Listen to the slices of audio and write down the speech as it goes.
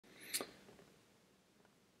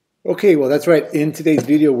Okay, well that's right. In today's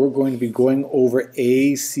video, we're going to be going over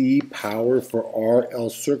AC power for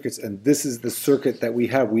RL circuits, and this is the circuit that we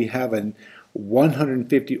have. We have a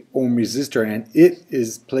 150 ohm resistor, and it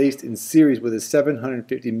is placed in series with a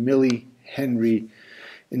 750 millihenry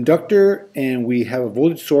inductor, and we have a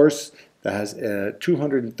voltage source that has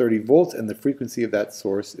 230 volts, and the frequency of that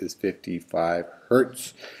source is 55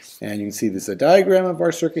 hertz. And you can see this is a diagram of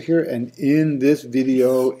our circuit here, and in this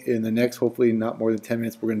video, in the next, hopefully not more than 10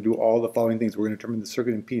 minutes, we're going to do all the following things. We're going to determine the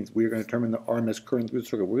circuit impedance. We're going to determine the RMS current through the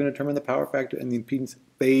circuit. We're going to determine the power factor and the impedance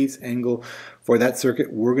phase angle for that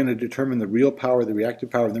circuit. We're going to determine the real power, the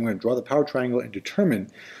reactive power, and then we're going to draw the power triangle and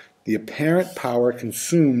determine the apparent power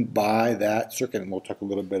consumed by that circuit. And we'll talk a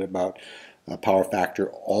little bit about power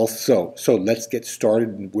factor also. So let's get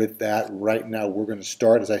started with that right now. We're going to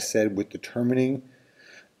start, as I said, with determining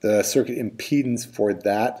the circuit impedance for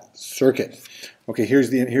that circuit. Okay, here's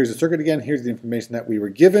the circuit again. Here's the information that we were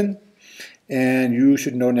given. And you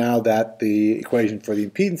should know now that the equation for the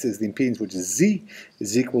impedance is the impedance, which is Z,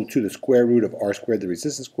 is equal to the square root of R squared, the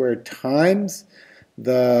resistance squared, times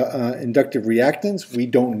the inductive reactance. We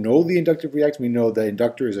don't know the inductive reactance. We know the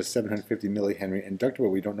inductor is a 750 millihenry inductor, but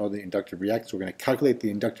we don't know the inductive reactance. We're going to calculate the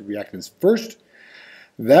inductive reactance first.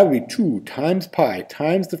 That would be 2 times pi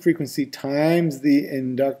times the frequency times the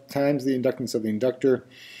inductance of the inductor,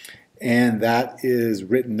 and that is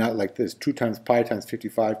written out like this: 2 times pi times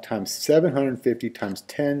 55 times 750 times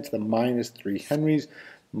 10 to the minus 3 henries,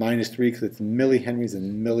 minus 3 because it's millihenries,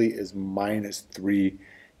 and milli is minus 3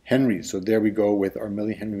 henries. So there we go with our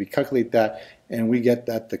millihenry. We calculate that, and we get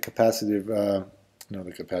that the the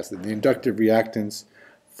inductive reactance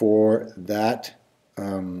for that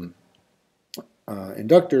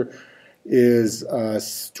inductor is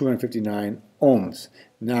 259 ohms.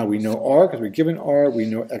 Now we know R because we're given R, we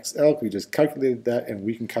know XL, we just calculated that, and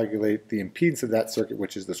we can calculate the impedance of that circuit,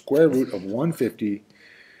 which is the square root of 150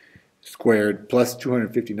 squared plus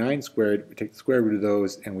 259 squared. We take the square root of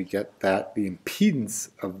those, and we get that the impedance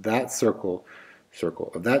of that circuit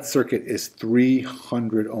is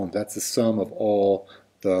 300 ohms. That's the sum of all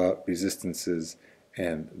the resistances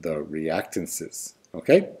and the reactances.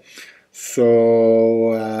 Okay?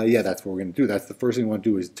 So yeah, that's what we're going to do. That's the first thing we want to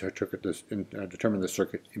do, is to determine the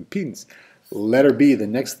circuit impedance. Letter B, the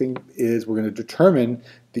next thing is we're going to determine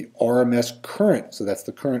the RMS current. So that's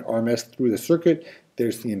the current RMS through the circuit.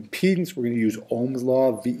 There's the impedance. We're going to use Ohm's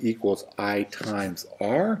law, V equals I times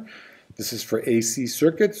R. This is for AC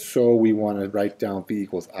circuits, so we want to write down V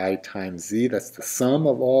equals I times Z. That's the sum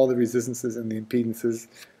of all the resistances and the impedances,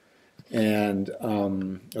 and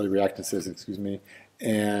or the reactances, excuse me.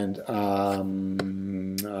 And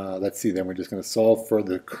let's see, then we're just going to solve for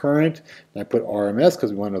the current. And I put RMS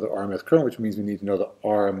because we want to know the RMS current, which means we need to know the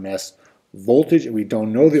RMS voltage, and we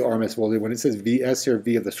don't know the RMS voltage. When it says Vs here,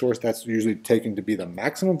 V of the source, that's usually taken to be the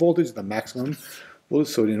maximum voltage, the maximum voltage.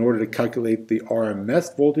 So in order to calculate the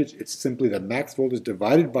RMS voltage, it's simply the max voltage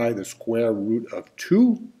divided by the square root of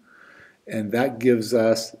 2. And that gives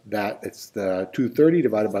us that it's the 230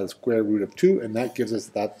 divided by the square root of 2, and that gives us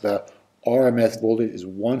that the RMS voltage is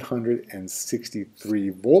 163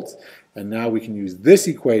 volts. And now we can use this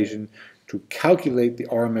equation to calculate the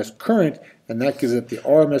RMS current, and that gives us the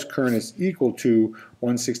RMS current is equal to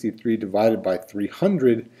 163 divided by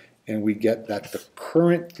 300, and we get that the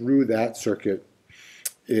current through that circuit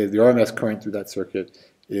is, the RMS current through that circuit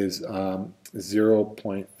is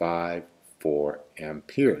 0.54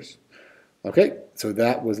 amperes. Okay, so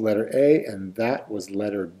that was letter A, and that was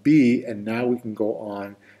letter B, and now we can go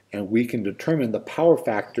on and we can determine the power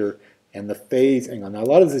factor and the phase angle. Now, a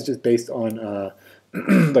lot of this is just based on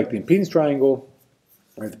like the impedance triangle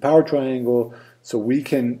or the power triangle. So we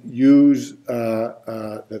can use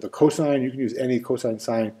the cosine. You can use any cosine,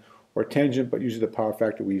 sine, or tangent, but usually the power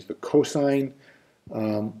factor, we use the cosine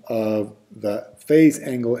of the phase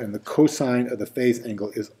angle, and the cosine of the phase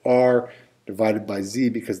angle is R divided by Z,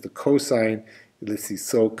 because the cosine, let's see,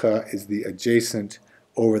 SOCA is the adjacent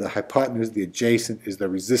over the hypotenuse. The adjacent is the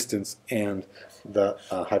resistance, and the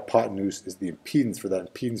hypotenuse is the impedance for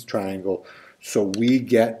that impedance triangle. So we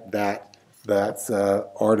get that that's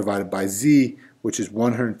R divided by Z, which is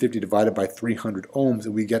 150 divided by 300 ohms,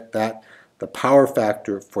 and we get that the power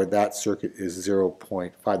factor for that circuit is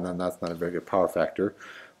 0.5. Now, that's not a very good power factor,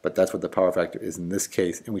 but that's what the power factor is in this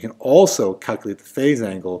case. And we can also calculate the phase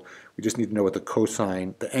angle. We just need to know what the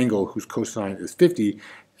cosine, the angle whose cosine is 50,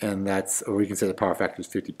 and that's, or we can say the power factor is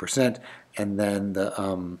 50%, and then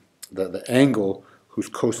the angle whose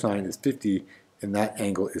cosine is 50, and that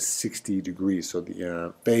angle is 60 degrees. So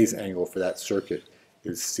the phase angle for that circuit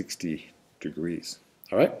is 60 degrees.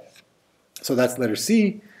 All right? So that's letter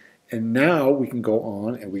C. And now we can go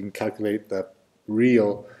on and we can calculate the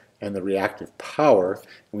real and the reactive power.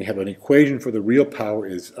 And we have an equation for the real power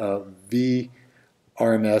is V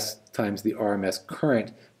RMS times the RMS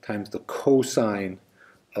current times the cosine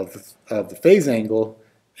of the phase angle.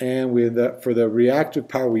 And for the reactive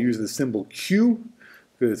power, we use the symbol Q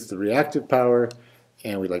because it's the reactive power.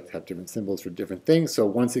 And we like to have different symbols for different things. So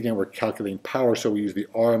once again, we're calculating power. So we use the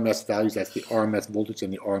RMS values. That's the RMS voltage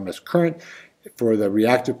and the RMS current. For the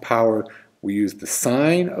reactive power, we use the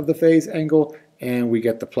sine of the phase angle. And we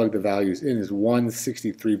get to plug the values in is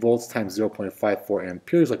 163 volts times 0.54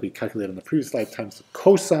 amperes, like we calculated on the previous slide, times the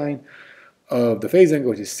cosine of the phase angle,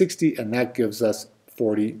 which is 60. And that gives us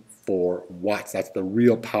 44 watts. That's the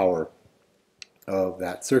real power of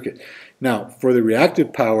that circuit. Now, for the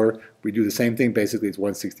reactive power, we do the same thing. Basically, it's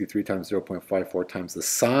 163 times 0.54 times the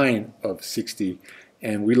sine of 60.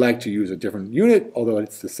 And we like to use a different unit, although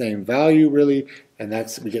it's the same value, really. And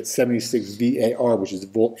that's, we get 76 VAR, which is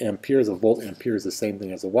volt amperes. A volt ampere is the same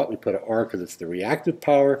thing as a watt. We put an R because it's the reactive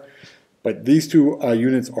power. But these two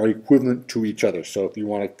units are equivalent to each other. So if you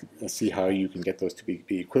want to see how you can get those to be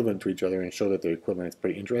equivalent to each other and show that they're equivalent, it's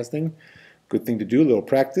pretty interesting. Good thing to do, a little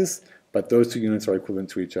practice. But those two units are equivalent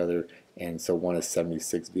to each other, and so one is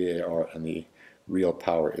 76 VAR, and the real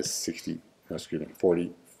power is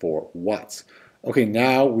 44 watts. Okay,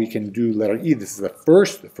 now we can do letter E. This is the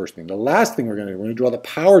first thing. The last thing we're going to draw the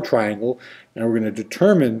power triangle, and we're going to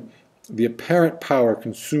determine the apparent power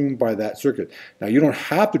consumed by that circuit. Now, you don't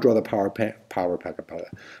have to draw the power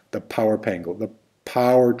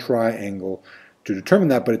triangle to determine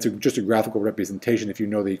that, but it's just a graphical representation. If you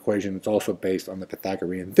know the equation, it's also based on the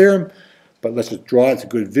Pythagorean theorem. But let's just draw it. It's a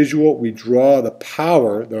good visual. We draw the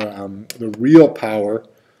power, the real power,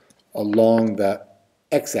 along the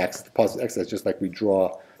x-axis, the positive x-axis, just like we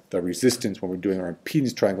draw the resistance when we're doing our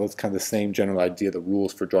impedance triangle. It's kind of the same general idea, the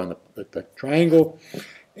rules for drawing the triangle.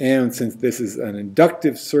 And since this is an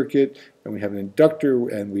inductive circuit, and we have an inductor,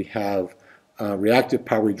 and we have reactive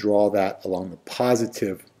power, we draw that along the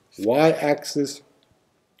positive y-axis,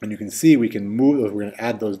 and you can see we can move those. We're going to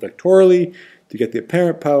add those vectorially to get the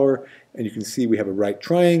apparent power, and you can see we have a right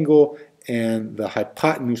triangle, and the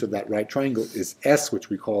hypotenuse of that right triangle is S, which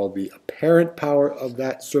we call the apparent power of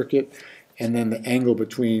that circuit, and then the angle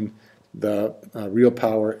between the real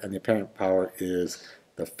power and the apparent power is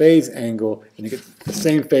the phase angle, and you get the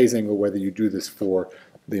same phase angle whether you do this for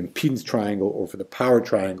the impedance triangle or for the power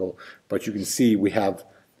triangle, but you can see we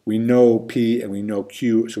know P and we know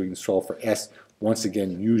Q, so we can solve for S. Once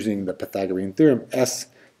again, using the Pythagorean theorem, S,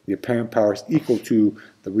 the apparent power, is equal to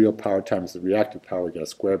the real power times the reactive power. We got to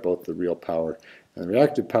square both the real power and the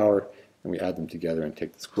reactive power, and we add them together and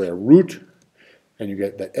take the square root, and you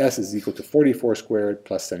get that S is equal to 44 squared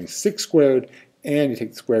plus 76 squared, and you take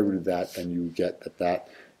the square root of that, and you get that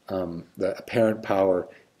the apparent power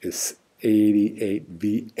is 88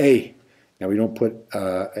 VA. Now we don't put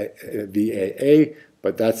VAA,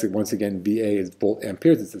 but that's, once again, VA is volt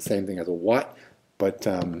amperes. It's the same thing as a watt, but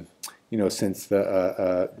you know, since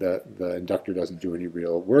the inductor doesn't do any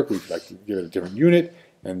real work, we'd like to give it a different unit.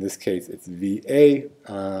 In this case, it's VA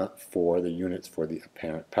for the units for the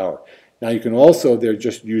apparent power. Now you can also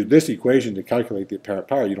just use this equation to calculate the apparent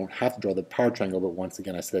power. You don't have to draw the power triangle, but once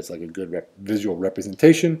again, I said it's like a good visual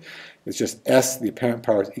representation. It's just S, the apparent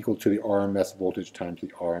power, is equal to the RMS voltage times the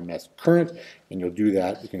RMS current, and you'll do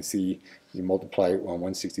that. You can see you multiply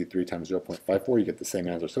 163 times 0.54, you get the same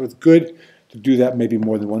answer. So it's good to do that maybe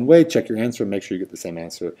more than one way. Check your answer and make sure you get the same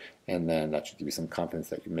answer, and then that should give you some confidence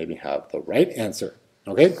that you maybe have the right answer.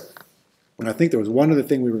 Okay? And I think there was one other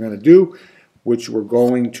thing we were going to do, which we're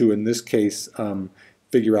going to, in this case,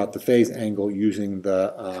 figure out the phase angle using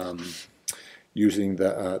the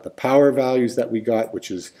power values that we got,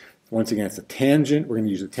 which is, once again, it's a tangent. We're going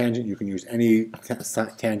to use a tangent. You can use any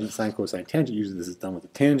tangent, sine, cosine, tangent. Usually this is done with a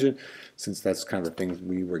tangent, since that's kind of the things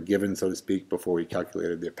we were given, so to speak, before we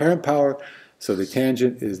calculated the apparent power. So the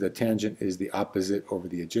tangent is the opposite over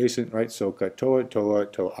the adjacent, right? So toa,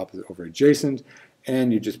 opposite over adjacent.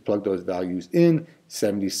 And you just plug those values in.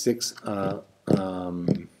 76,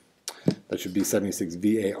 that should be 76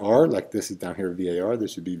 VAR, like this is down here VAR.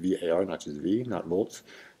 This should be VAR, not just V, not volts.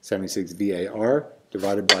 76 VAR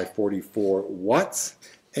divided by 44 watts.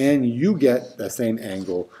 And you get the same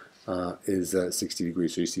angle is 60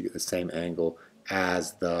 degrees. So you see the same angle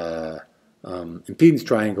as the impedance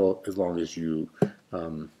triangle, as long as you,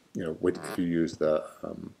 if you use the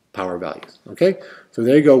power values. Okay, so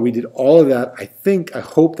there you go. We did all of that. I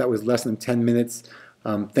hope that was less than 10 minutes.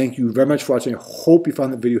 Thank you very much for watching. I hope you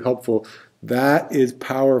found the video helpful. That is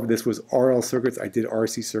power. This was RL circuits. I did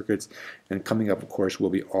RC circuits. And coming up, of course, will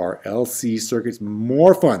be RLC circuits.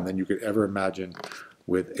 More fun than you could ever imagine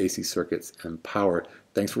with AC circuits and power.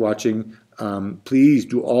 Thanks for watching. Please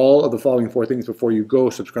do all of the following 4 things before you go.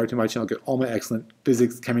 Subscribe to my channel. Get all my excellent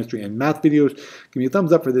physics, chemistry, and math videos. Give me a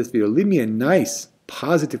thumbs up for this video. Leave me a nice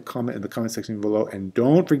positive comment in the comment section below. And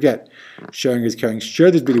don't forget, sharing is caring. Share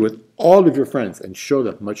this video with all of your friends and show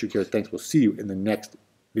them how much you care. Thanks. We'll see you in the next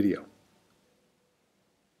video.